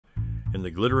In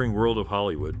the glittering world of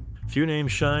Hollywood, few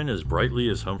names shine as brightly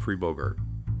as Humphrey Bogart.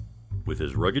 With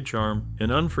his rugged charm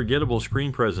and unforgettable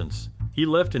screen presence, he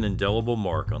left an indelible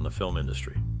mark on the film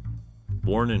industry.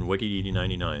 Born in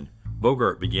 1899,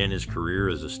 Bogart began his career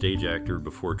as a stage actor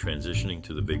before transitioning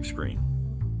to the big screen.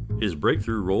 His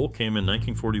breakthrough role came in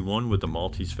 1941 with The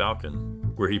Maltese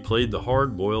Falcon, where he played the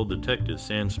hard-boiled detective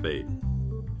Sam Spade.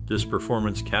 This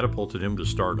performance catapulted him to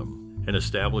stardom and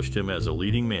established him as a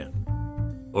leading man.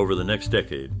 Over the next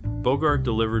decade, Bogart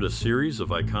delivered a series of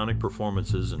iconic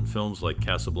performances in films like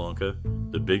Casablanca,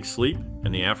 The Big Sleep,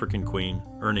 and The African Queen,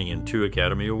 earning him 2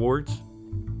 Academy Awards.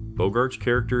 Bogart's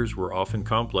characters were often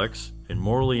complex and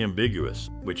morally ambiguous,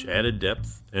 which added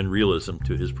depth and realism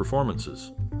to his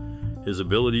performances. His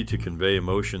ability to convey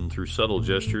emotion through subtle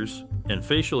gestures and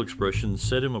facial expressions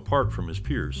set him apart from his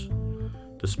peers.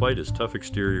 Despite his tough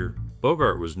exterior,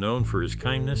 Bogart was known for his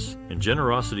kindness and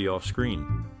generosity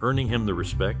off-screen, earning him the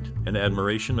respect and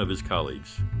admiration of his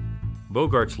colleagues.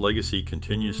 Bogart's legacy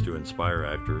continues to inspire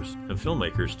actors and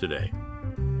filmmakers today.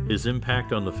 His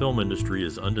impact on the film industry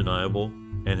is undeniable,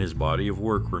 and his body of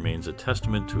work remains a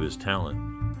testament to his talent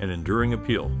and enduring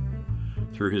appeal.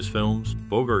 Through his films,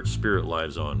 Bogart's spirit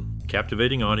lives on,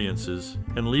 captivating audiences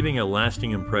and leaving a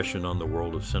lasting impression on the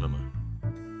world of cinema.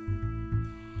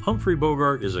 Humphrey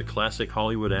Bogart is a classic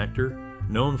Hollywood actor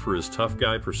known for his tough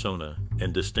guy persona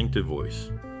and distinctive voice.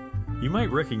 You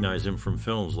might recognize him from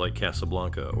films like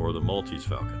Casablanca or The Maltese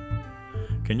Falcon.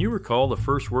 Can you recall the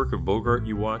first work of Bogart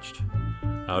you watched?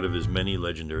 Out of his many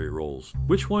legendary roles,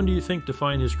 which one do you think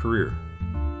defined his career?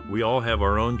 We all have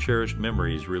our own cherished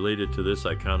memories related to this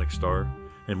iconic star,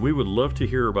 and we would love to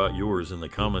hear about yours in the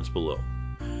comments below.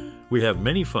 We have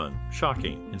many fun,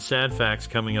 shocking, and sad facts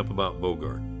coming up about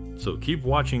Bogart, so keep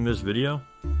watching this video.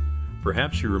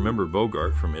 Perhaps you remember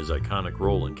Bogart from his iconic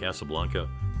role in Casablanca,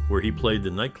 where he played the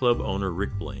nightclub owner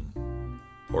Rick Blaine.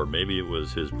 Or maybe it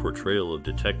was his portrayal of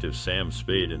Detective Sam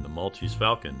Spade in The Maltese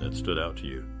Falcon that stood out to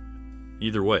you.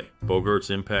 Either way,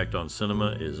 Bogart's impact on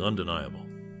cinema is undeniable.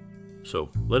 So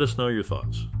let us know your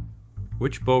thoughts.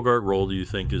 Which Bogart role do you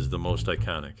think is the most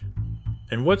iconic?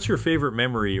 And what's your favorite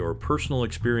memory or personal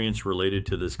experience related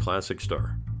to this classic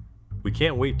star? We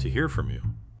can't wait to hear from you.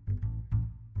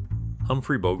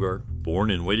 Humphrey Bogart, born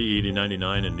in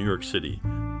 1899 in New York City,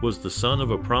 was the son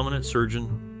of a prominent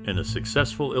surgeon and a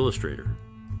successful illustrator.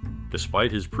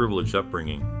 Despite his privileged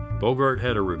upbringing, Bogart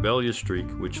had a rebellious streak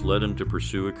which led him to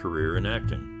pursue a career in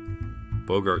acting.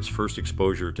 Bogart's first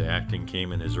exposure to acting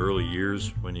came in his early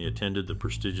years when he attended the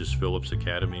prestigious Phillips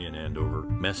Academy in Andover,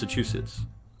 Massachusetts.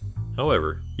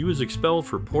 However, he was expelled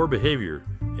for poor behavior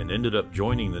and ended up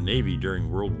joining the Navy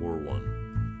during World War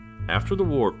I. After the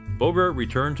war, Bogart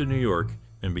returned to New York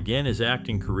and began his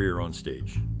acting career on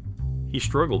stage. He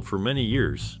struggled for many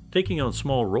years, taking on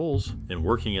small roles and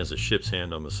working as a ship's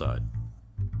hand on the side.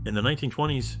 In the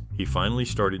 1920s, he finally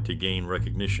started to gain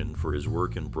recognition for his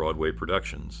work in Broadway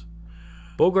productions.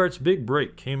 Bogart's big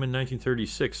break came in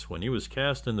 1936 when he was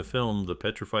cast in the film The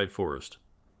Petrified Forest.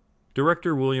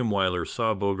 Director William Wyler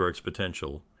saw Bogart's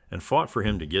potential and fought for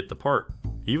him to get the part,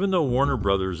 even though Warner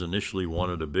Brothers initially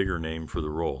wanted a bigger name for the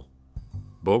role.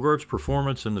 Bogart's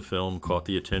performance in the film caught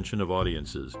the attention of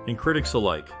audiences and critics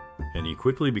alike, and he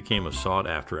quickly became a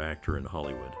sought-after actor in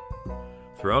Hollywood.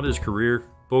 Throughout his career,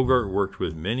 Bogart worked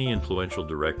with many influential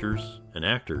directors and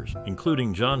actors,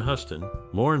 including John Huston,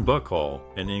 Lauren Bacall,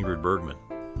 and Ingrid Bergman.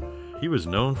 He was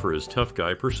known for his tough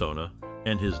guy persona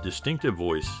and his distinctive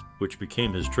voice, which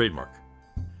became his trademark.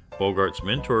 Bogart's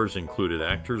mentors included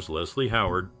actors Leslie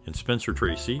Howard and Spencer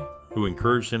Tracy, who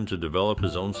encouraged him to develop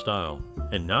his own style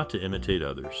and not to imitate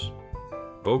others.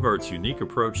 Bogart's unique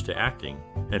approach to acting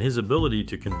and his ability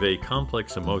to convey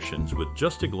complex emotions with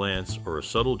just a glance or a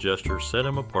subtle gesture set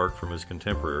him apart from his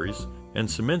contemporaries and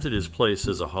cemented his place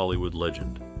as a Hollywood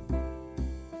legend.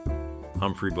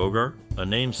 Humphrey Bogart, a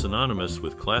name synonymous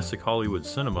with classic Hollywood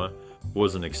cinema,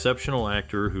 was an exceptional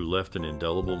actor who left an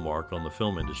indelible mark on the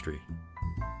film industry.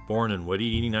 Born in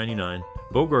 1899,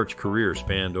 Bogart's career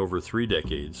spanned over 3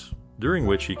 decades, during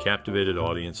which he captivated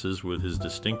audiences with his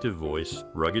distinctive voice,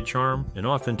 rugged charm, and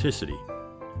authenticity.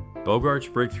 Bogart's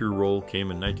breakthrough role came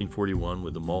in 1941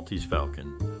 with The Maltese Falcon,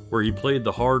 where he played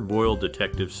the hard-boiled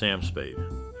detective Sam Spade.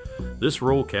 This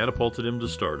role catapulted him to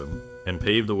stardom and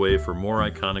paved the way for more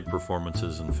iconic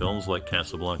performances in films like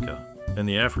Casablanca and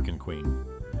The African Queen.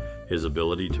 His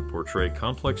ability to portray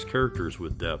complex characters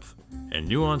with depth and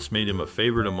nuance made him a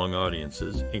favorite among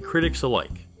audiences and critics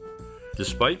alike.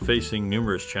 Despite facing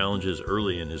numerous challenges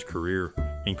early in his career,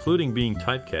 including being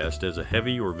typecast as a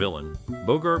heavy or villain,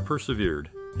 Bogart persevered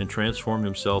and transformed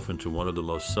himself into one of the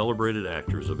most celebrated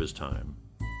actors of his time.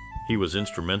 He was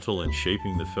instrumental in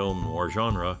shaping the film noir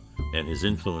genre, and his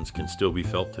influence can still be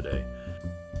felt today.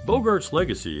 Bogart's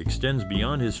legacy extends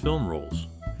beyond his film roles.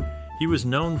 He was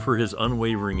known for his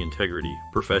unwavering integrity,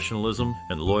 professionalism,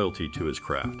 and loyalty to his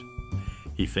craft.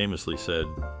 He famously said,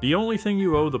 "The only thing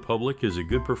you owe the public is a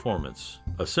good performance,"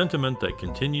 a sentiment that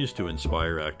continues to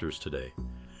inspire actors today.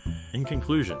 In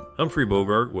conclusion, Humphrey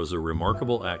Bogart was a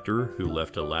remarkable actor who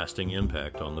left a lasting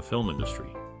impact on the film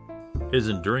industry. His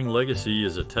enduring legacy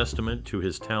is a testament to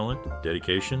his talent,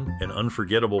 dedication, and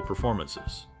unforgettable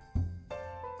performances.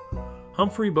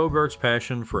 Humphrey Bogart's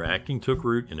passion for acting took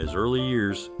root in his early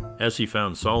years as he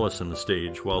found solace in the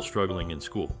stage while struggling in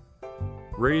school.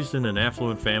 Raised in an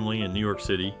affluent family in New York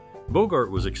City, Bogart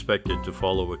was expected to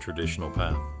follow a traditional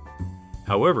path.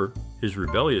 However, his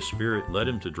rebellious spirit led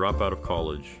him to drop out of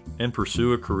college and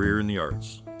pursue a career in the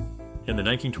arts. In the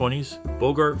 1920s,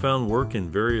 Bogart found work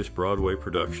in various Broadway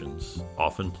productions,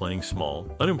 often playing small,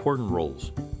 unimportant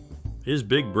roles. His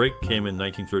big break came in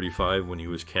 1935 when he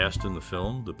was cast in the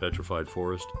film The Petrified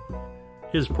Forest.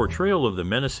 His portrayal of the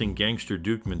menacing gangster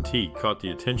Duke Menteith caught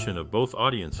the attention of both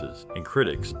audiences and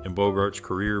critics, and Bogart's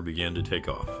career began to take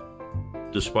off.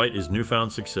 Despite his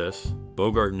newfound success,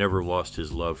 Bogart never lost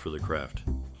his love for the craft.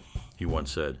 He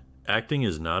once said, "Acting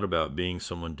is not about being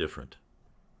someone different.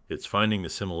 It's finding the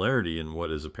similarity in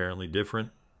what is apparently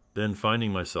different, then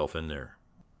finding myself in there."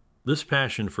 This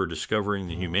passion for discovering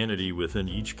the humanity within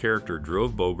each character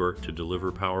drove Bogart to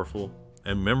deliver powerful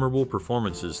and memorable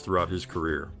performances throughout his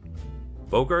career.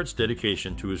 Bogart's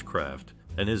dedication to his craft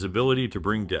and his ability to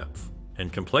bring depth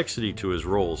and complexity to his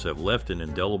roles have left an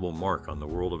indelible mark on the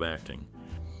world of acting.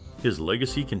 His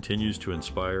legacy continues to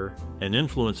inspire and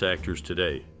influence actors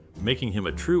today, making him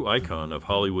a true icon of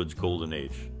Hollywood's golden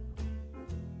age.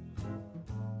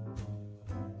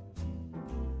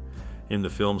 In the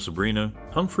film Sabrina,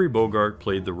 Humphrey Bogart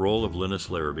played the role of Linus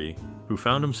Larrabee, who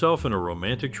found himself in a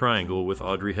romantic triangle with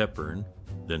Audrey Hepburn,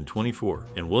 then 24,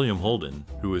 and William Holden,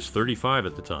 who was 35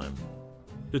 at the time.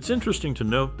 It's interesting to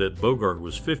note that Bogart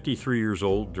was 53 years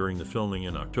old during the filming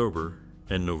in October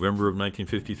and November of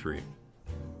 1953.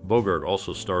 Bogart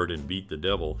also starred in Beat the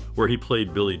Devil, where he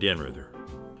played Billy Danrither.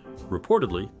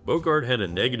 Reportedly, Bogart had a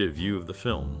negative view of the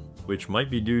film, which might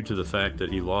be due to the fact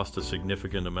that he lost a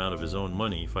significant amount of his own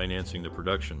money financing the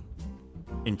production.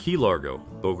 In Key Largo,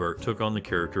 Bogart took on the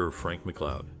character of Frank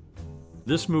McCloud.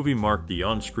 This movie marked the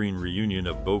on-screen reunion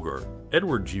of Bogart,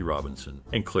 Edward G. Robinson,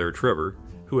 and Claire Trevor,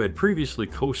 who had previously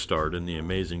co-starred in The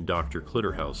Amazing Dr.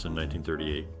 Clitterhouse in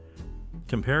 1938.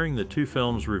 Comparing the two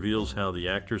films reveals how the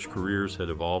actors' careers had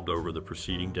evolved over the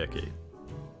preceding decade.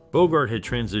 Bogart had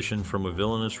transitioned from a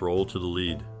villainous role to the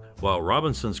lead, while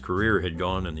Robinson's career had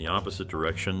gone in the opposite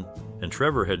direction, and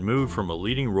Trevor had moved from a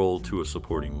leading role to a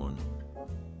supporting one.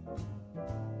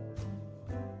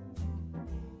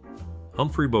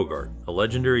 Humphrey Bogart, a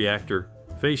legendary actor,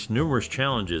 faced numerous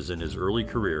challenges in his early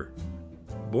career.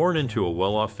 Born into a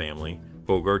well-off family,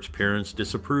 Bogart's parents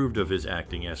disapproved of his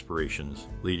acting aspirations,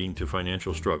 leading to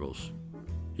financial struggles.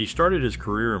 He started his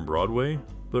career in Broadway,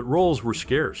 but roles were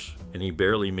scarce, and he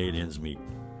barely made ends meet.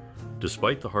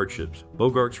 Despite the hardships,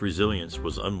 Bogart's resilience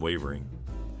was unwavering.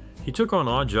 He took on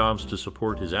odd jobs to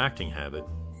support his acting habit,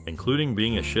 including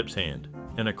being a ship's hand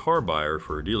and a car buyer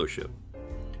for a dealership.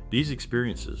 These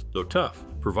experiences, though tough,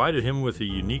 provided him with a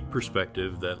unique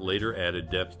perspective that later added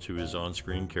depth to his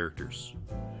on-screen characters.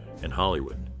 In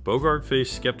Hollywood, Bogart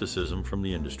faced skepticism from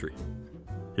the industry.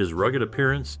 His rugged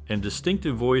appearance and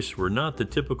distinctive voice were not the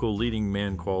typical leading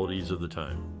man qualities of the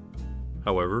time.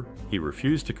 However, he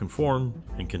refused to conform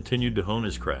and continued to hone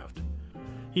his craft.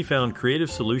 He found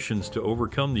creative solutions to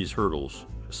overcome these hurdles,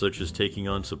 such as taking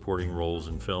on supporting roles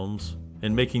in films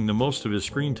and making the most of his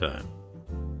screen time.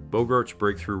 Bogart's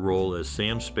breakthrough role as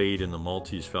Sam Spade in The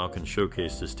Maltese Falcon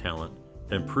showcased his talent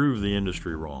and proved the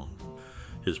industry wrong.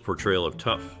 His portrayal of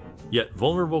tough, yet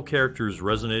vulnerable characters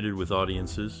resonated with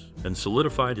audiences and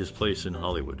solidified his place in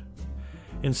Hollywood.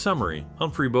 In summary,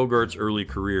 Humphrey Bogart's early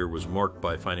career was marked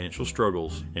by financial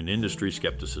struggles and industry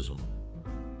skepticism.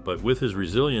 But with his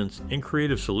resilience and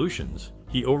creative solutions,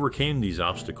 he overcame these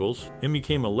obstacles and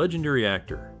became a legendary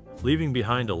actor, leaving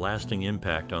behind a lasting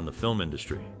impact on the film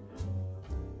industry.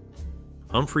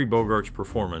 Humphrey Bogart's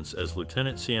performance as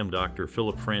Lieutenant Sam Dr.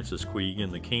 Philip Francis Queeg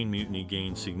in the Caine Mutiny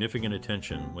gained significant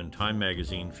attention when Time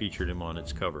magazine featured him on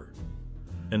its cover.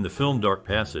 In the film Dark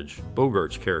Passage,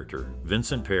 Bogart's character,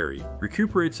 Vincent Perry,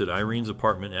 recuperates at Irene's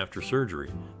apartment after surgery,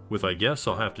 with "I guess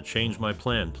I'll have to change my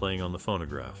plan" playing on the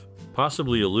phonograph,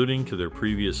 possibly alluding to their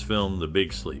previous film The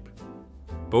Big Sleep.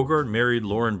 Bogart married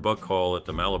Lauren Buckhall at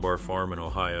the Malabar Farm in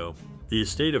Ohio, the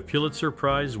estate of Pulitzer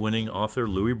Prize-winning author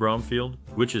Louis Bromfield,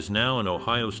 which is now an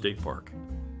Ohio state park.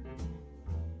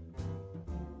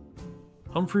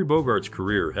 Humphrey Bogart's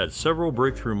career had several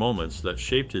breakthrough moments that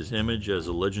shaped his image as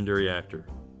a legendary actor.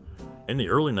 In the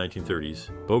early 1930s,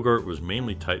 Bogart was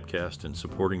mainly typecast in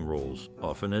supporting roles,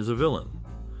 often as a villain.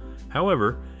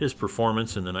 However, his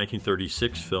performance in the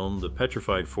 1936 film The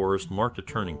Petrified Forest marked a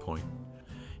turning point.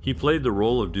 He played the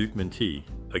role of Duke Mentee,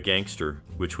 a gangster,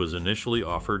 which was initially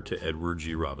offered to Edward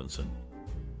G. Robinson.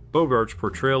 Bogart's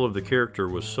portrayal of the character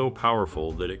was so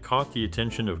powerful that it caught the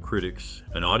attention of critics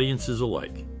and audiences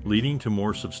alike, leading to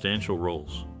more substantial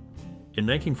roles. In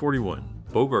 1941,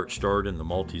 Bogart starred in The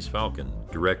Maltese Falcon,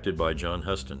 directed by John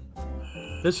Huston.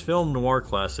 This film noir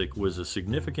classic was a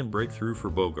significant breakthrough for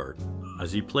Bogart,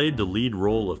 as he played the lead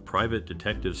role of private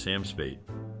detective Sam Spade.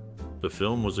 The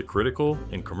film was a critical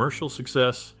and commercial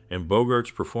success, and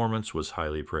Bogart's performance was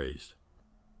highly praised.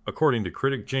 According to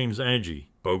critic James Agee,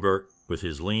 Bogart, with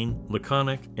his lean,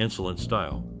 laconic, insolent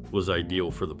style, was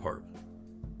ideal for the part.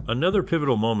 Another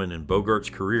pivotal moment in Bogart's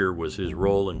career was his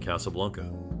role in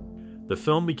Casablanca. The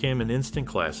film became an instant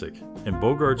classic, and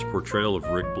Bogart's portrayal of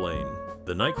Rick Blaine,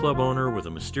 the nightclub owner with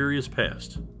a mysterious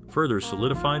past, further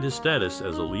solidified his status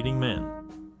as a leading man.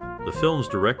 The film's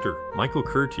director, Michael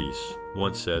Curtiz,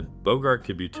 once said, "Bogart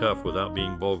could be tough without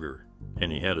being vulgar,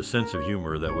 and he had a sense of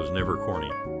humor that was never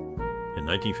corny." In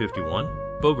 1951,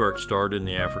 Bogart starred in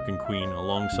The African Queen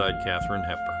alongside Katharine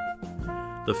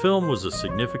Hepburn. The film was a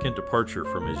significant departure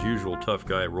from his usual tough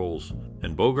guy roles,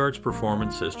 and Bogart's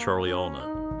performance as Charlie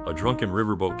Allnut, a drunken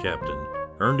riverboat captain,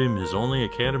 earned him his only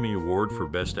Academy Award for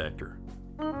Best Actor.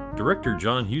 Director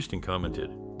John Huston commented,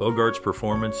 "Bogart's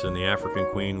performance in The African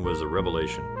Queen was a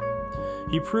revelation.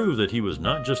 He proved that he was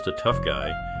not just a tough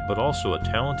guy, but also a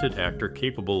talented actor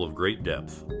capable of great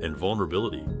depth and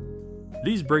vulnerability."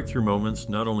 These breakthrough moments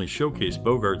not only showcased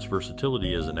Bogart's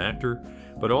versatility as an actor,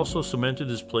 but also cemented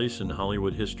his place in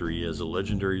Hollywood history as a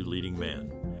legendary leading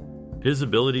man. His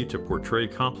ability to portray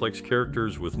complex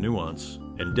characters with nuance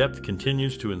and depth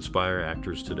continues to inspire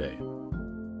actors today.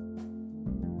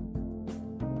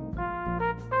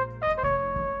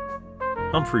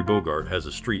 Humphrey Bogart has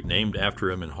a street named after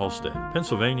him in Halstead,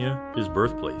 Pennsylvania, his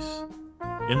birthplace.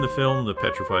 In the film The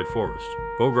Petrified Forest,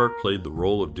 Bogart played the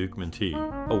role of Duke Mentee,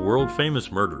 a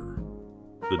world-famous murderer.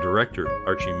 The director,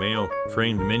 Archie Mayo,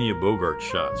 framed many of Bogart's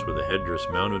shots with a headdress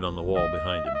mounted on the wall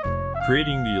behind him,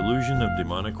 creating the illusion of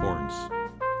demonic horns.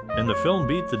 In the film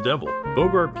Beat the Devil,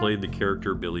 Bogart played the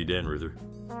character Billy Danruther.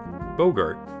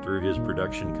 Bogart, through his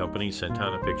production company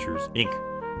Santana Pictures, Inc.,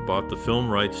 bought the film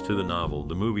rights to the novel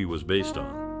the movie was based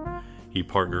on. He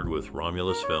partnered with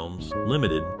Romulus Films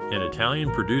Limited and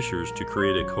Italian producers to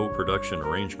create a co-production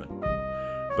arrangement.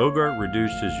 Bogart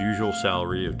reduced his usual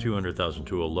salary of $200,000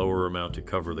 to a lower amount to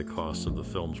cover the costs of the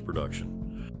film's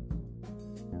production.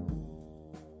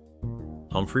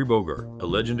 Humphrey Bogart, a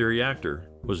legendary actor,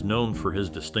 was known for his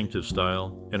distinctive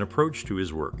style and approach to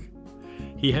his work.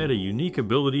 He had a unique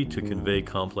ability to convey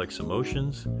complex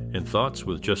emotions and thoughts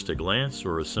with just a glance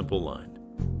or a simple line.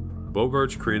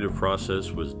 Bogart's creative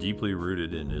process was deeply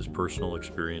rooted in his personal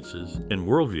experiences and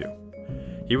worldview.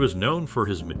 He was known for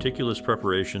his meticulous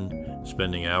preparation,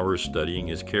 spending hours studying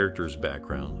his character's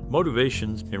background,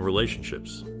 motivations, and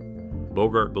relationships.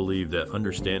 Bogart believed that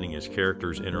understanding his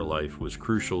character's inner life was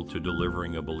crucial to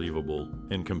delivering a believable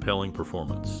and compelling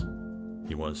performance.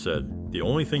 He once said, "The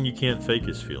only thing you can't fake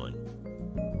is feeling."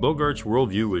 Bogart's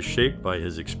worldview was shaped by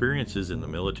his experiences in the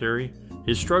military,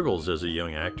 his struggles as a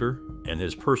young actor, and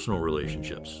his personal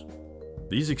relationships.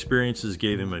 These experiences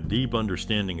gave him a deep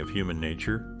understanding of human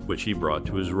nature, which he brought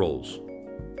to his roles.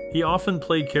 He often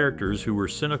played characters who were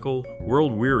cynical,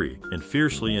 world-weary, and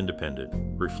fiercely independent,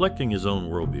 reflecting his own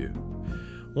worldview.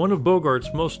 One of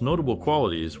Bogart's most notable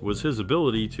qualities was his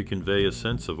ability to convey a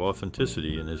sense of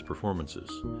authenticity in his performances.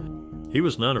 He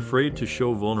was not afraid to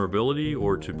show vulnerability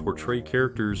or to portray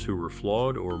characters who were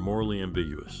flawed or morally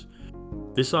ambiguous.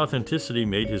 This authenticity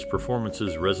made his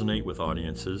performances resonate with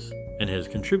audiences and has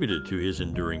contributed to his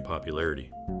enduring popularity.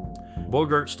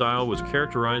 Bogart's style was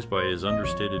characterized by his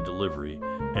understated delivery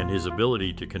and his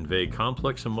ability to convey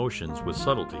complex emotions with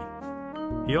subtlety.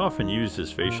 He often used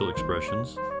his facial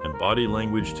expressions and body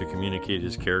language to communicate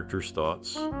his character's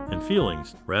thoughts and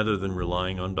feelings rather than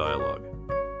relying on dialogue.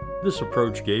 This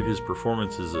approach gave his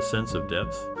performances a sense of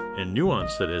depth and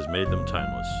nuance that has made them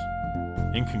timeless.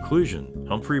 In conclusion,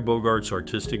 Humphrey Bogart's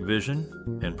artistic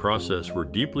vision and process were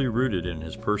deeply rooted in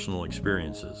his personal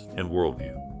experiences and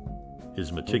worldview.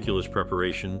 His meticulous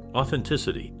preparation,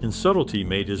 authenticity, and subtlety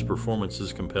made his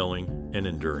performances compelling and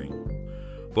enduring.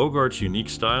 Bogart's unique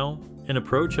style and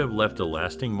approach have left a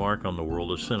lasting mark on the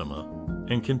world of cinema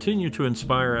and continue to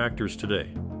inspire actors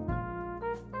today.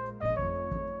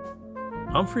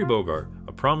 Humphrey Bogart,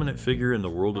 a prominent figure in the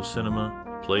world of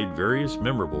cinema, played various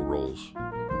memorable roles.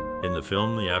 In the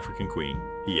film The African Queen,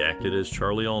 he acted as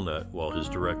Charlie Allnut while his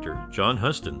director, John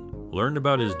Huston, learned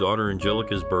about his daughter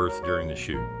Angelica's birth during the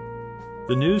shoot.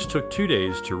 The news took 2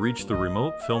 days to reach the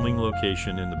remote filming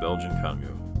location in the Belgian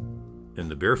Congo. In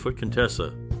The Barefoot Contessa,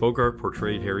 Bogart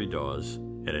portrayed Harry Dawes,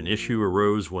 and an issue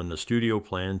arose when the studio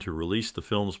planned to release the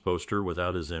film's poster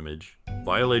without his image,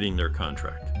 violating their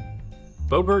contract.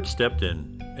 Bogart stepped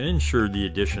in and ensured the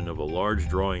addition of a large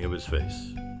drawing of his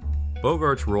face.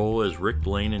 Bogart's role as Rick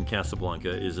Blaine in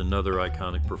Casablanca is another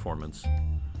iconic performance.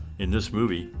 In this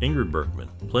movie, Ingrid Bergman,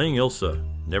 playing Ilsa,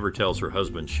 never tells her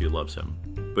husband she loves him,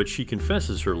 but she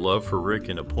confesses her love for Rick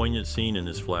in a poignant scene in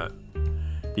his flat.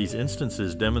 These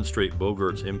instances demonstrate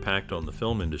Bogart's impact on the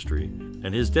film industry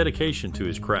and his dedication to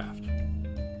his craft.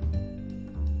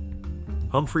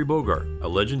 Humphrey Bogart, a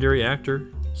legendary actor,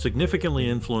 significantly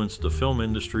influenced the film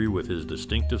industry with his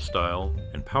distinctive style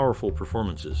and powerful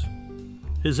performances.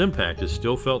 His impact is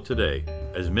still felt today,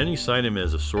 as many cite him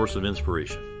as a source of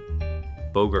inspiration.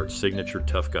 Bogart's signature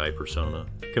tough guy persona,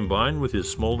 combined with his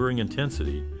smoldering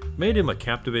intensity, made him a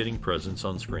captivating presence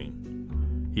on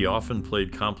screen. He often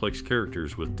played complex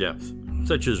characters with depth,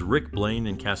 such as Rick Blaine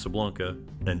in Casablanca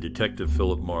and Detective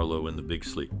Philip Marlowe in The Big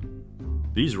Sleep.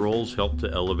 These roles helped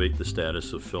to elevate the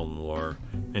status of film noir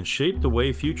and shape the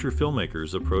way future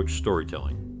filmmakers approach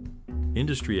storytelling.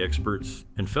 Industry experts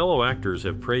and fellow actors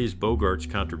have praised Bogart's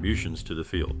contributions to the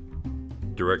field.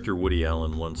 Director Woody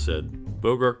Allen once said,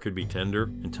 "Bogart could be tender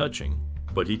and touching,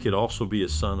 but he could also be a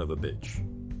son of a bitch.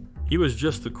 He was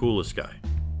just the coolest guy."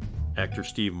 Actor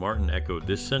Steve Martin echoed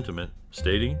this sentiment,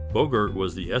 stating, "Bogart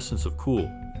was the essence of cool,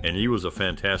 and he was a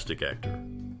fantastic actor."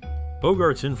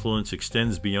 Bogart's influence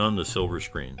extends beyond the silver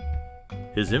screen.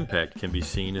 His impact can be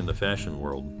seen in the fashion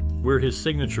world, where his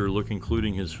signature look,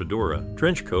 including his fedora,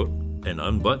 trench coat, and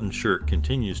unbuttoned shirt,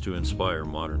 continues to inspire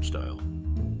modern style.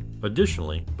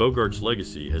 Additionally, Bogart's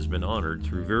legacy has been honored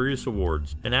through various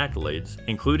awards and accolades,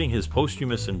 including his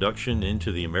posthumous induction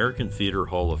into the American Theater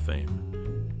Hall of Fame.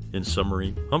 In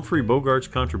summary, Humphrey Bogart's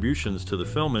contributions to the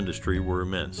film industry were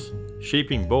immense,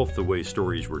 shaping both the way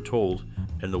stories were told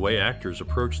and the way actors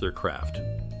approached their craft.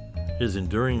 His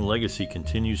enduring legacy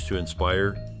continues to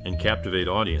inspire and captivate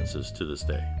audiences to this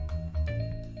day.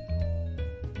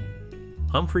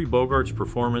 Humphrey Bogart's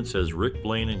performance as Rick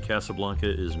Blaine in Casablanca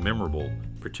is memorable,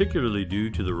 particularly due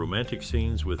to the romantic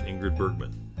scenes with Ingrid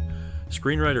Bergman.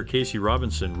 Screenwriter Casey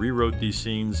Robinson rewrote these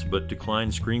scenes but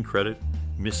declined screen credit,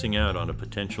 missing out on a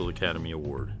potential Academy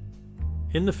Award.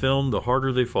 In the film The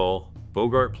Harder They Fall,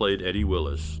 Bogart played Eddie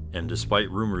Willis, and despite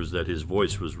rumors that his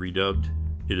voice was redubbed,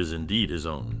 it is indeed his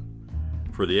own.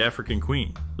 For The African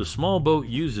Queen, the small boat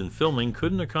used in filming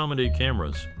couldn't accommodate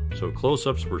cameras, so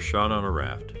close-ups were shot on a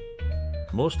raft.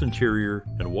 Most interior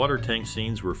and water tank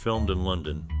scenes were filmed in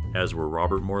London, as were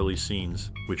Robert Morley's scenes,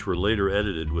 which were later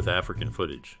edited with African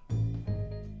footage.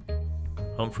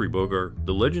 Humphrey Bogart,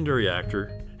 the legendary actor,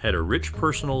 had a rich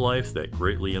personal life that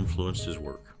greatly influenced his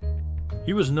work.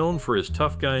 He was known for his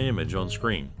tough guy image on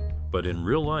screen, but in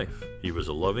real life, he was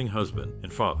a loving husband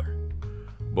and father.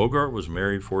 Bogart was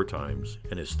married 4 times,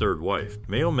 and his third wife,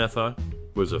 Mayo Methot,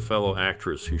 was a fellow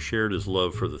actress who shared his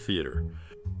love for the theater.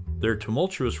 Their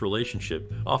tumultuous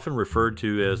relationship, often referred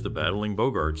to as the Battling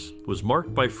Bogarts, was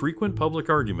marked by frequent public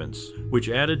arguments, which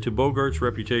added to Bogart's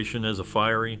reputation as a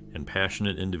fiery and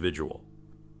passionate individual.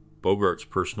 Bogart's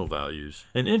personal values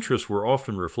and interests were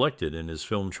often reflected in his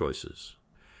film choices.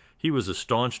 He was a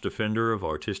staunch defender of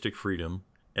artistic freedom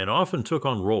and often took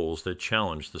on roles that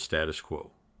challenged the status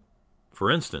quo. For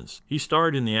instance, he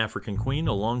starred in The African Queen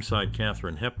alongside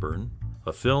Katharine Hepburn,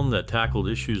 a film that tackled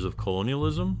issues of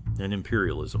colonialism and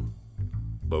imperialism.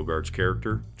 Bogart's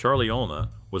character, Charlie Allnut,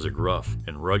 was a gruff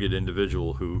and rugged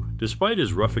individual who, despite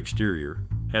his rough exterior,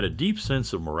 had a deep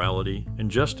sense of morality and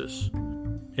justice.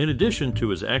 In addition to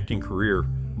his acting career,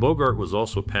 Bogart was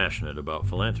also passionate about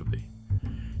philanthropy.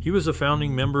 He was a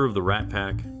founding member of the Rat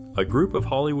Pack, a group of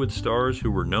Hollywood stars who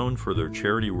were known for their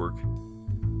charity work.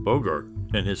 Bogart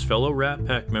and his fellow Rat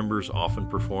Pack members often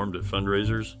performed at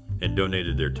fundraisers and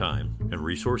donated their time and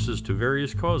resources to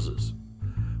various causes.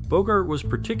 Bogart was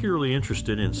particularly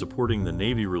interested in supporting the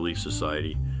Navy Relief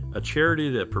Society, a charity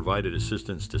that provided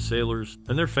assistance to sailors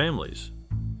and their families.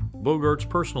 Bogart's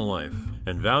personal life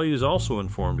and values also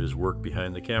informed his work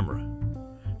behind the camera.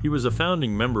 He was a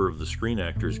founding member of the Screen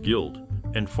Actors Guild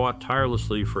and fought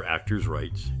tirelessly for actors'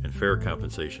 rights and fair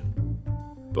compensation.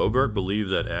 Bogart believed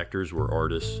that actors were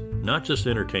artists, not just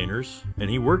entertainers, and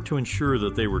he worked to ensure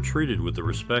that they were treated with the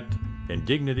respect and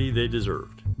dignity they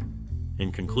deserved.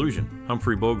 In conclusion,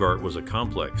 Humphrey Bogart was a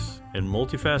complex and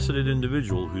multifaceted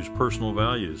individual whose personal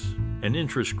values and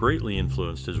interests greatly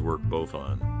influenced his work both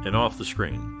on and off the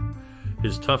screen.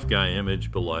 His tough guy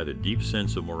image belied a deep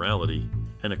sense of morality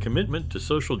and a commitment to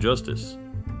social justice.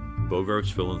 Bogart's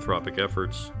philanthropic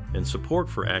efforts and support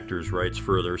for actors' rights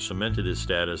further cemented his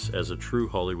status as a true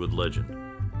Hollywood legend.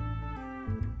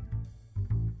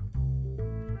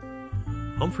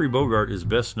 Humphrey Bogart is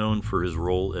best known for his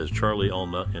role as Charlie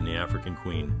Allnut in The African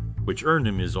Queen, which earned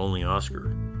him his only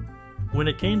Oscar. When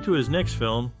it came to his next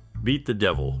film, Beat the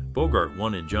Devil, Bogart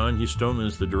wanted John Huston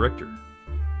as the director.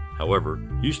 However,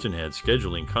 Huston had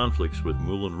scheduling conflicts with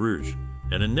Moulin Rouge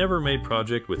and a never-made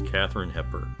project with Katharine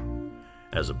Hepburn.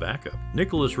 As a backup,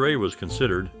 Nicholas Ray was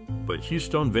considered, but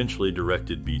Huston eventually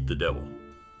directed Beat the Devil.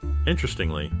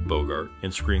 Interestingly, Bogart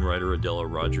and screenwriter Adela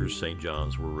Rogers St.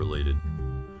 John's were related.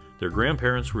 Their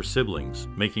grandparents were siblings,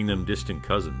 making them distant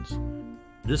cousins.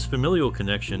 This familial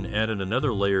connection added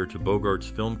another layer to Bogart's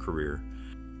film career.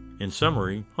 In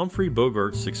summary, Humphrey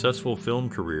Bogart's successful film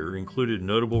career included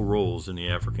notable roles in The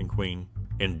African Queen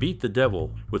and Beat the Devil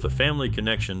with a family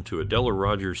connection to Adela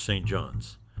Rogers St.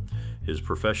 John's. His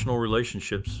professional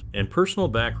relationships and personal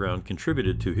background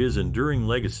contributed to his enduring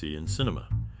legacy in cinema.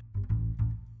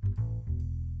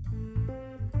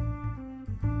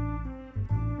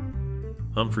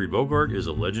 Humphrey Bogart is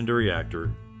a legendary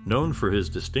actor, known for his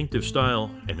distinctive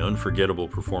style and unforgettable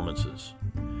performances.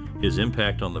 His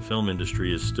impact on the film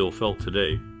industry is still felt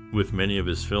today, with many of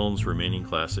his films remaining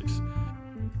classics.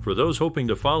 For those hoping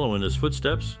to follow in his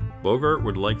footsteps, Bogart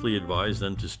would likely advise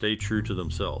them to stay true to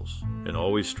themselves and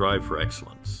always strive for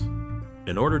excellence.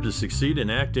 In order to succeed in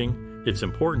acting, it's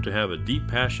important to have a deep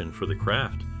passion for the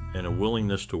craft and a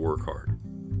willingness to work hard.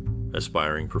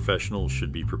 Aspiring professionals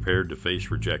should be prepared to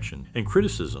face rejection and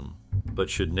criticism, but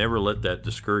should never let that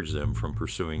discourage them from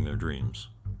pursuing their dreams.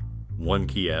 One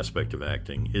key aspect of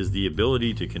acting is the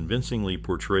ability to convincingly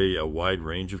portray a wide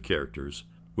range of characters,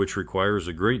 which requires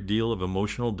a great deal of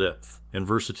emotional depth and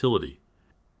versatility.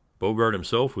 Bogart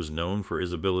himself was known for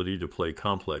his ability to play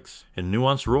complex and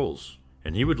nuanced roles,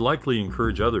 and he would likely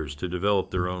encourage others to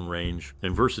develop their own range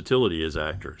and versatility as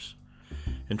actors.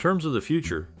 In terms of the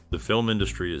future, the film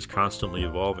industry is constantly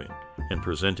evolving and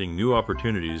presenting new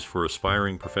opportunities for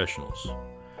aspiring professionals.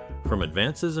 From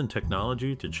advances in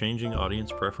technology to changing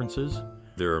audience preferences,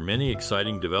 there are many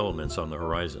exciting developments on the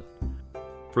horizon.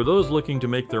 For those looking to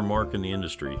make their mark in the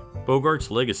industry,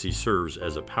 Bogart's legacy serves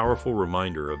as a powerful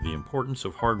reminder of the importance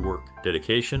of hard work,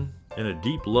 dedication, and a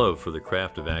deep love for the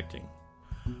craft of acting.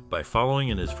 By following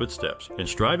in his footsteps and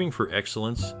striving for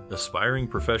excellence, aspiring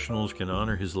professionals can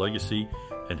honor his legacy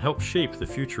and help shape the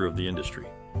future of the industry.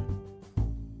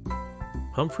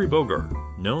 Humphrey Bogart,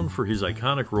 known for his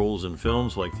iconic roles in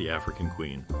films like The African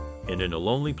Queen and In a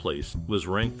Lonely Place, was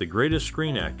ranked the greatest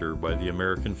screen actor by the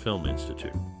American Film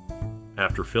Institute.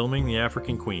 After filming The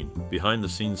African Queen,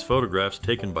 behind-the-scenes photographs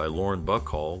taken by Lauren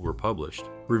Bacall were published,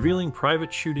 revealing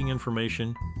private shooting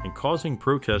information and causing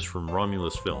protests from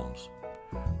Romulus Films.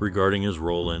 Regarding his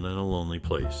role in a Lonely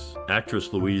Place,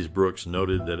 actress Louise Brooks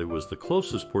noted that it was the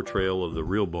closest portrayal of the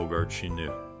real Bogart she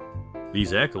knew.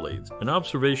 These accolades and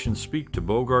observations speak to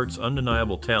Bogart's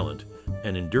undeniable talent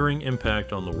and enduring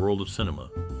impact on the world of cinema.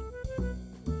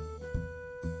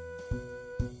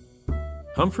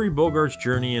 Humphrey Bogart's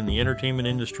journey in the entertainment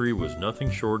industry was nothing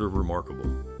short of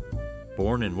remarkable.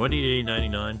 Born in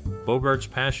 1899, Bogart's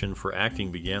passion for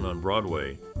acting began on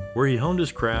Broadway, where he honed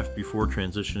his craft before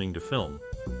transitioning to film.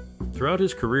 Throughout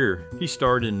his career, he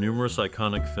starred in numerous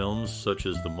iconic films such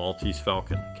as The Maltese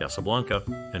Falcon, Casablanca,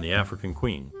 and The African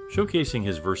Queen, showcasing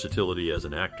his versatility as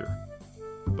an actor.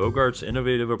 Bogart's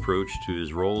innovative approach to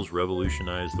his roles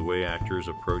revolutionized the way actors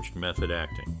approached method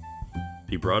acting.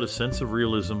 He brought a sense of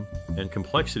realism and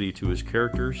complexity to his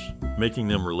characters, making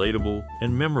them relatable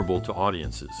and memorable to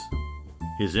audiences.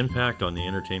 His impact on the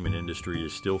entertainment industry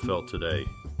is still felt today,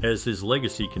 as his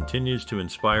legacy continues to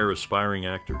inspire aspiring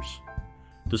actors.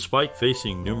 Despite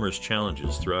facing numerous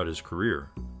challenges throughout his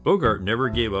career, Bogart never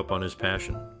gave up on his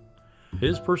passion.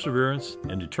 His perseverance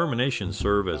and determination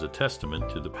serve as a testament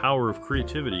to the power of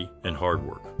creativity and hard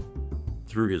work.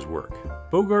 Through his work,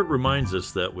 Bogart reminds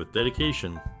us that with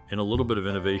dedication and a little bit of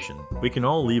innovation, we can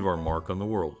all leave our mark on the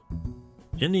world.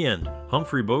 In the end,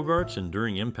 Humphrey Bogart's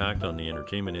enduring impact on the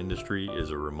entertainment industry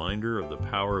is a reminder of the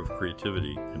power of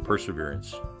creativity and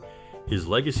perseverance. His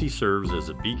legacy serves as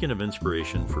a beacon of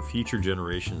inspiration for future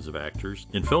generations of actors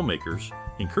and filmmakers,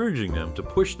 encouraging them to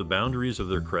push the boundaries of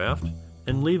their craft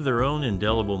and leave their own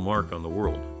indelible mark on the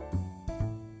world.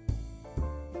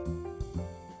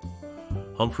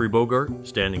 Humphrey Bogart,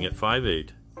 standing at 5'8",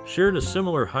 shared a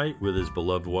similar height with his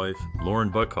beloved wife,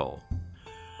 Lauren Bacall.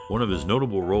 One of his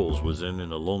notable roles was in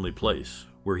A Lonely Place,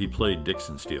 where he played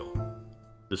Dixon Steele.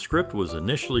 The script was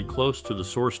initially close to the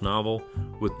source novel,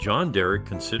 with John Derrick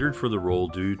considered for the role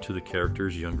due to the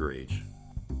character's younger age.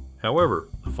 However,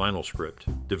 the final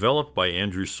script, developed by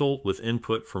Andrew Solt with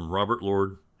input from Robert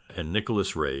Lord and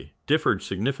Nicholas Ray, differed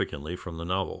significantly from the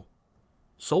novel.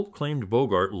 Solt claimed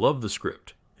Bogart loved the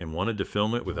script and wanted to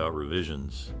film it without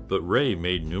revisions, but Ray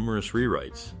made numerous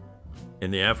rewrites.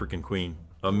 In The African Queen,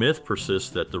 a myth persists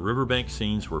that the riverbank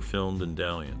scenes were filmed in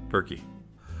Dalian, Turkey.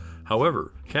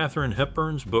 However, Katharine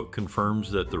Hepburn's book confirms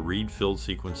that the reed-filled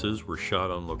sequences were shot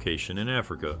on location in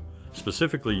Africa,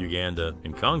 specifically Uganda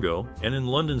and Congo, and in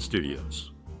London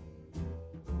studios.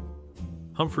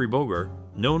 Humphrey Bogart,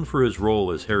 known for his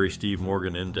role as Harry Steve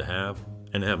Morgan in To Have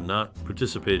and Have Not,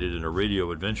 participated in a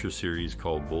radio adventure series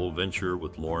called Bold Venture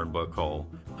with Lauren Bacall,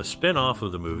 a spin-off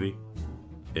of the movie.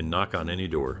 In Knock on Any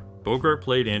Door, Bogart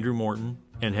played Andrew Morton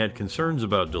and had concerns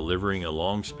about delivering a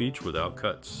long speech without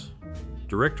cuts.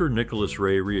 Director Nicholas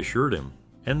Ray reassured him,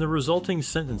 and the resulting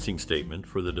sentencing statement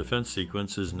for the defense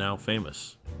sequence is now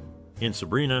famous. In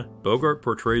Sabrina, Bogart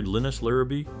portrayed Linus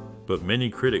Larrabee, but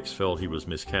many critics felt he was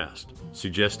miscast,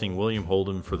 suggesting William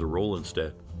Holden for the role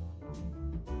instead.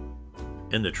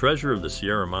 In The Treasure of the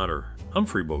Sierra Madre,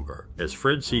 Humphrey Bogart, as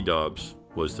Fred C. Dobbs,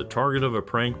 was the target of a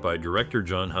prank by director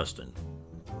John Huston.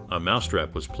 A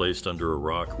mousetrap was placed under a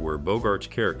rock where Bogart's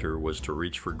character was to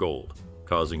reach for gold,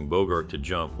 causing Bogart to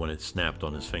jump when it snapped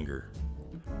on his finger.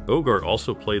 Bogart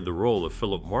also played the role of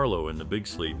Philip Marlowe in The Big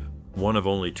Sleep, one of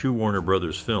only 2 Warner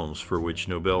Brothers films for which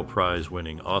Nobel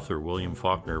Prize-winning author William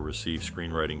Faulkner received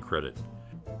screenwriting credit.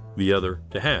 The other,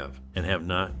 To Have and Have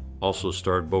Not, also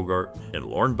starred Bogart and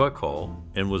Lauren Bacall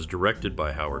and was directed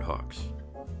by Howard Hawks.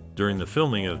 During the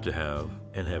filming of To Have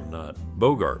and Have Not,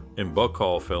 Bogart and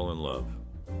Bacall fell in love.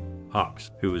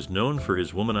 Hawks, who is known for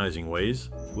his womanizing ways,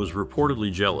 was reportedly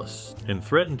jealous and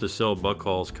threatened to sell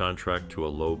Bacall's contract to a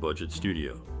low-budget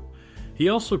studio. He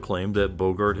also claimed that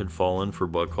Bogart had fallen for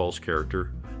Bacall's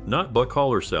character, not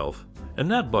Bacall herself, and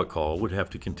that Bacall would have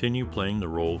to continue playing the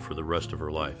role for the rest of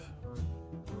her life.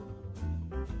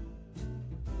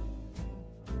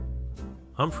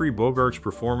 Humphrey Bogart's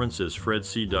performance as Fred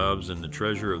C. Dobbs in The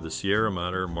Treasure of the Sierra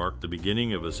Madre marked the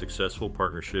beginning of a successful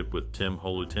partnership with Tim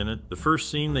Holotenant. The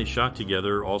first scene they shot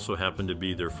together also happened to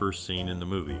be their first scene in the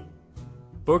movie.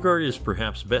 Bogart is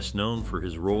perhaps best known for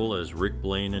his role as Rick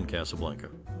Blaine in Casablanca.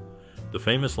 The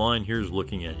famous line, "Here's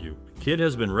looking at you," Kid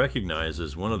has been recognized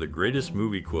as one of the greatest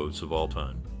movie quotes of all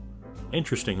time.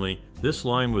 Interestingly, this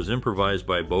line was improvised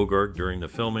by Bogart during the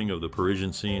filming of the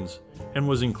Parisian scenes and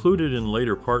was included in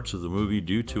later parts of the movie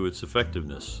due to its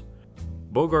effectiveness.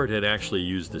 Bogart had actually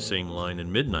used the same line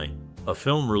in Midnight, a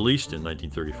film released in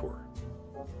 1934.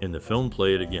 In the film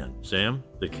Play It Again, Sam,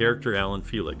 the character Alan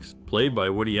Felix, played by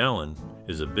Woody Allen,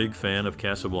 is a big fan of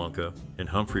Casablanca and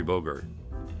Humphrey Bogart.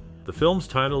 The film's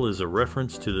title is a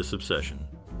reference to this obsession.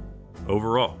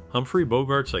 Overall, Humphrey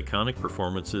Bogart's iconic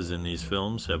performances in these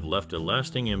films have left a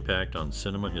lasting impact on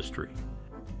cinema history.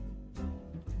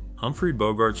 Humphrey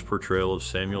Bogart's portrayal of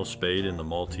Samuel Spade in The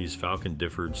Maltese Falcon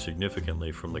differed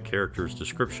significantly from the character's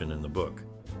description in the book,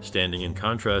 standing in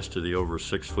contrast to the over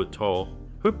 6-foot-tall,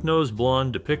 hook-nosed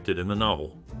blonde depicted in the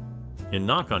novel. In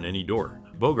Knock on Any Door,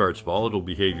 Bogart's volatile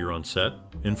behavior on set,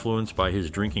 influenced by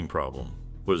his drinking problem,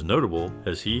 was notable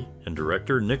as he and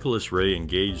director Nicholas Ray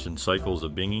engaged in cycles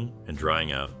of binging and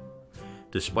drying out.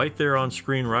 Despite their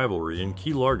on-screen rivalry in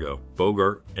Key Largo,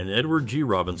 Bogart and Edward G.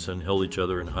 Robinson held each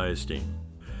other in high esteem.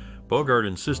 Bogart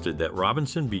insisted that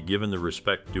Robinson be given the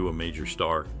respect due a major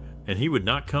star, and he would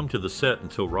not come to the set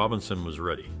until Robinson was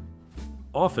ready.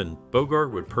 Often,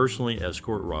 Bogart would personally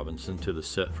escort Robinson to the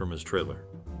set from his trailer.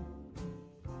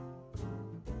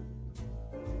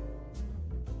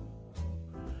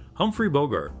 Humphrey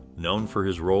Bogart, known for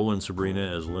his role in Sabrina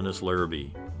as Linus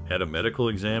Larrabee, had a medical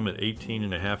exam at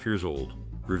 18.5 years old,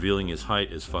 revealing his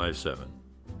height as 5'7".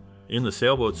 In the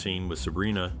sailboat scene with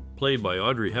Sabrina, played by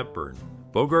Audrey Hepburn,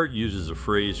 Bogart uses a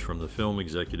phrase from the film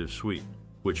Executive Suite,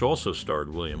 which also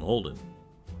starred William Holden.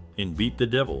 In Beat the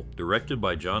Devil, directed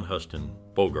by John Huston,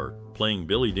 Bogart, playing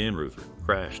Billy Danruther,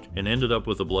 crashed and ended up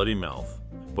with a bloody mouth,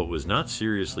 but was not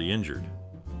seriously injured.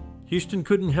 Houston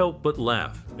couldn't help but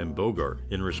laugh, and Bogart,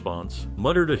 in response,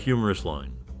 muttered a humorous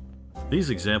line. These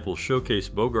examples showcase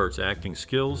Bogart's acting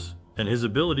skills and his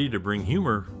ability to bring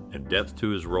humor and depth to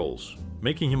his roles,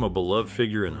 making him a beloved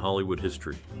figure in Hollywood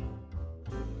history.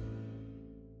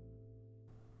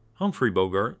 Humphrey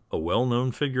Bogart, a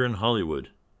well-known figure in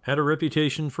Hollywood, had a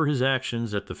reputation for his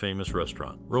actions at the famous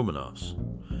restaurant, Romanov's.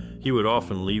 He would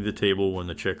often leave the table when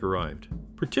the check arrived,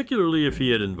 particularly if he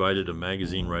had invited a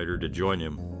magazine writer to join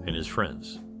him and his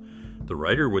friends. The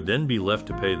writer would then be left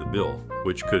to pay the bill,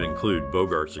 which could include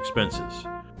Bogart's expenses.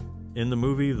 In the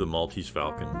movie The Maltese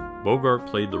Falcon, Bogart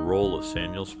played the role of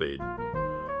Samuel Spade.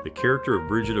 The character of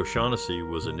Bridget O'Shaughnessy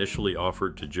was initially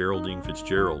offered to Geraldine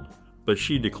Fitzgerald, but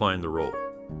she declined the role.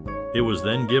 It was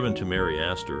then given to Mary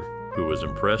Astor, who was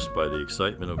impressed by the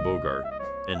excitement of Bogart,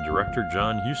 and director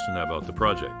John Huston about the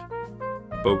project.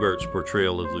 Bogart's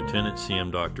portrayal of Lieutenant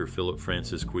CM Dr. Philip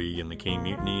Francis Queeg in the Caine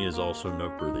Mutiny is also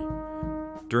noteworthy.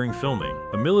 During filming,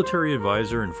 a military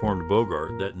advisor informed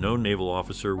Bogart that no naval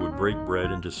officer would break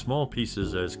bread into small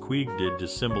pieces as Queeg did to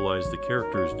symbolize the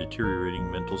character's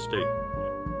deteriorating mental state.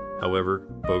 However,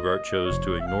 Bogart chose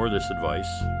to ignore this advice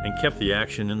and kept the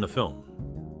action in the film.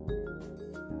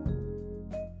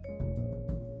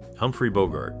 Humphrey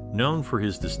Bogart, known for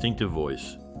his distinctive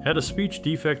voice, had a speech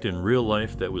defect in real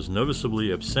life that was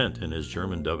noticeably absent in his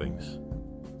German dubbings.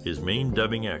 His main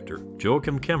dubbing actor,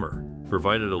 Joachim Kemmer,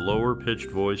 provided a lower-pitched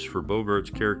voice for Bogart's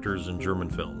characters in German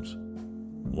films.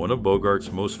 One of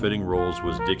Bogart's most fitting roles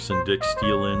was Dixon Dick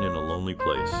Steelin in A Lonely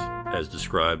Place, as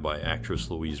described by actress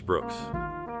Louise Brooks.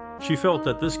 She felt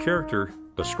that this character,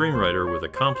 a screenwriter with a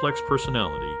complex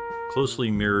personality, closely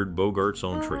mirrored Bogart's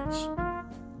own traits.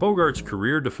 Bogart's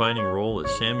career-defining role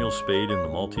as Samuel Spade in The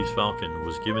Maltese Falcon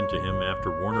was given to him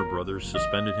after Warner Brothers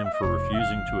suspended him for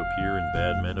refusing to appear in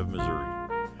Bad Men of Missouri.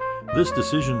 This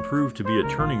decision proved to be a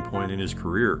turning point in his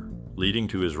career, leading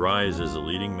to his rise as a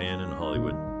leading man in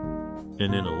Hollywood.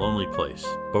 And in A Lonely Place,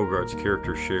 Bogart's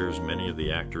character shares many of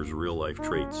the actor's real-life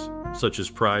traits, such as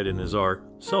pride in his art,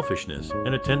 selfishness,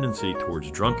 and a tendency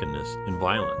towards drunkenness and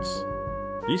violence.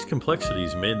 These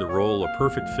complexities made the role a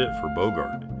perfect fit for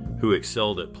Bogart, who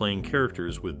excelled at playing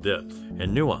characters with depth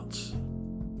and nuance.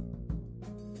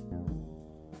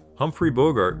 Humphrey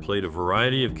Bogart played a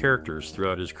variety of characters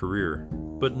throughout his career,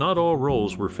 but not all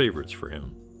roles were favorites for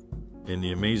him. In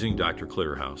The Amazing Dr.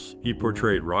 Clitterhouse, he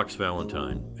portrayed Rox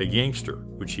Valentine, a gangster,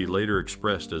 which he later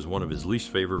expressed as one of his least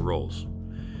favorite roles.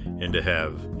 In To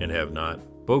Have and Have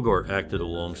Not, Bogart acted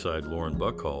alongside Lauren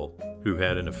Bacall, who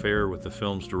had an affair with the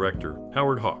film's director,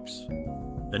 Howard Hawks.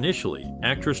 Initially,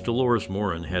 actress Dolores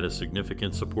Moran had a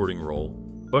significant supporting role,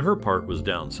 but her part was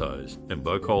downsized, and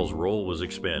Bacall's role was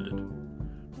expanded.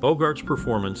 Bogart's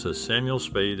performance as Samuel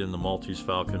Spade in The Maltese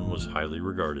Falcon was highly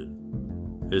regarded.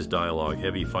 His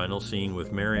dialogue-heavy final scene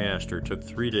with Mary Astor took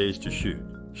 3 days to shoot,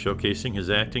 showcasing his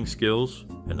acting skills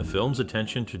and the film's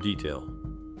attention to detail.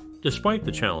 Despite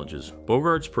the challenges,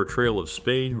 Bogart's portrayal of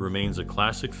Spade remains a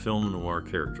classic film noir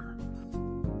character.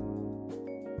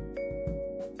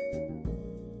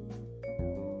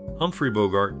 Humphrey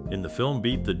Bogart, in the film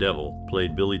Beat the Devil,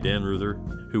 played Billy Danruther,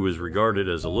 who was regarded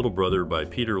as a little brother by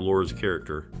Peter Lorre's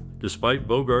character, despite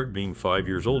Bogart being 5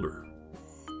 years older.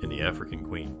 In The African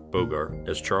Queen, Bogart,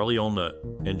 as Charlie Allnut,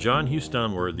 and John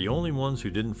Huston were the only ones who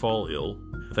didn't fall ill,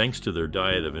 thanks to their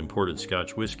diet of imported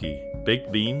Scotch whiskey,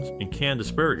 baked beans, and canned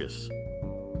asparagus.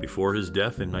 Before his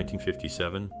death in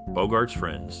 1957, Bogart's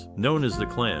friends, known as the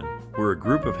Clan, were a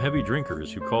group of heavy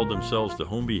drinkers who called themselves the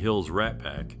Holmby Hills Rat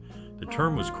Pack. The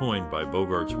term was coined by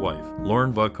Bogart's wife,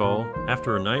 Lauren Bacall,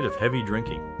 after a night of heavy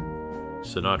drinking.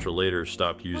 Sinatra later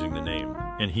stopped using the name,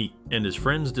 and he and his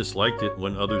friends disliked it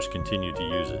when others continued to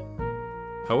use it.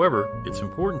 However, it's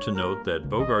important to note that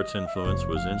Bogart's influence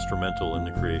was instrumental in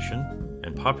the creation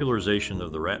and popularization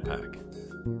of the Rat Pack.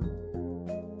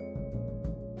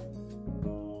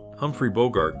 Humphrey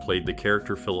Bogart played the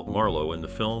character Philip Marlowe in the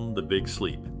film The Big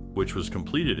Sleep, which was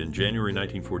completed in January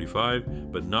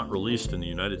 1945 but not released in the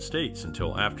United States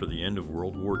until after the end of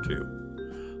World War II.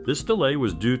 This delay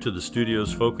was due to the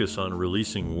studio's focus on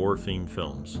releasing war-themed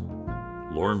films.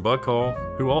 Lauren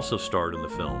Bacall, who also starred in the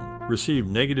film, received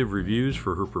negative reviews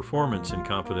for her performance in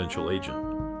Confidential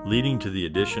Agent, leading to the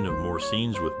addition of more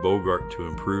scenes with Bogart to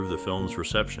improve the film's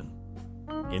reception.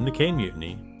 In the Caine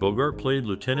Mutiny, Bogart played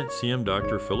Lieutenant CM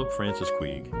Dr. Philip Francis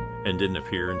Queeg and didn't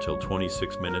appear until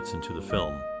 26 minutes into the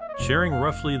film, sharing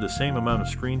roughly the same amount of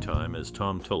screen time as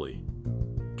Tom Tully.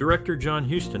 Director John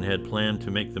Huston had planned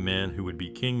to make the man who would be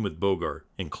king with Bogart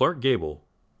and Clark Gable,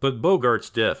 but Bogart's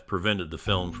death prevented the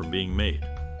film from being made.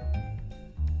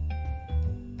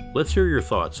 Let's hear your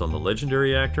thoughts on the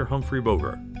legendary actor Humphrey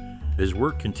Bogart. His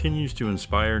work continues to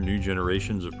inspire new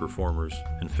generations of performers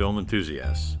and film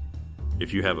enthusiasts.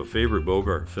 If you have a favorite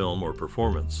Bogart film or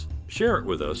performance, share it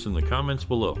with us in the comments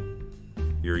below.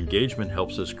 Your engagement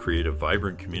helps us create a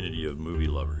vibrant community of movie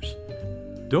lovers.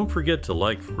 Don't forget to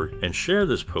like and share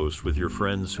this post with your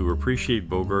friends who appreciate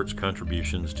Bogart's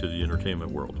contributions to the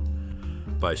entertainment world.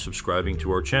 By subscribing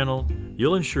to our channel,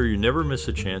 you'll ensure you never miss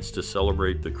a chance to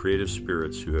celebrate the creative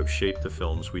spirits who have shaped the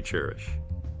films we cherish.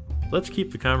 Let's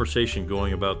keep the conversation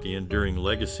going about the enduring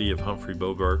legacy of Humphrey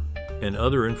Bogart and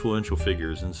other influential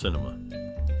figures in cinema.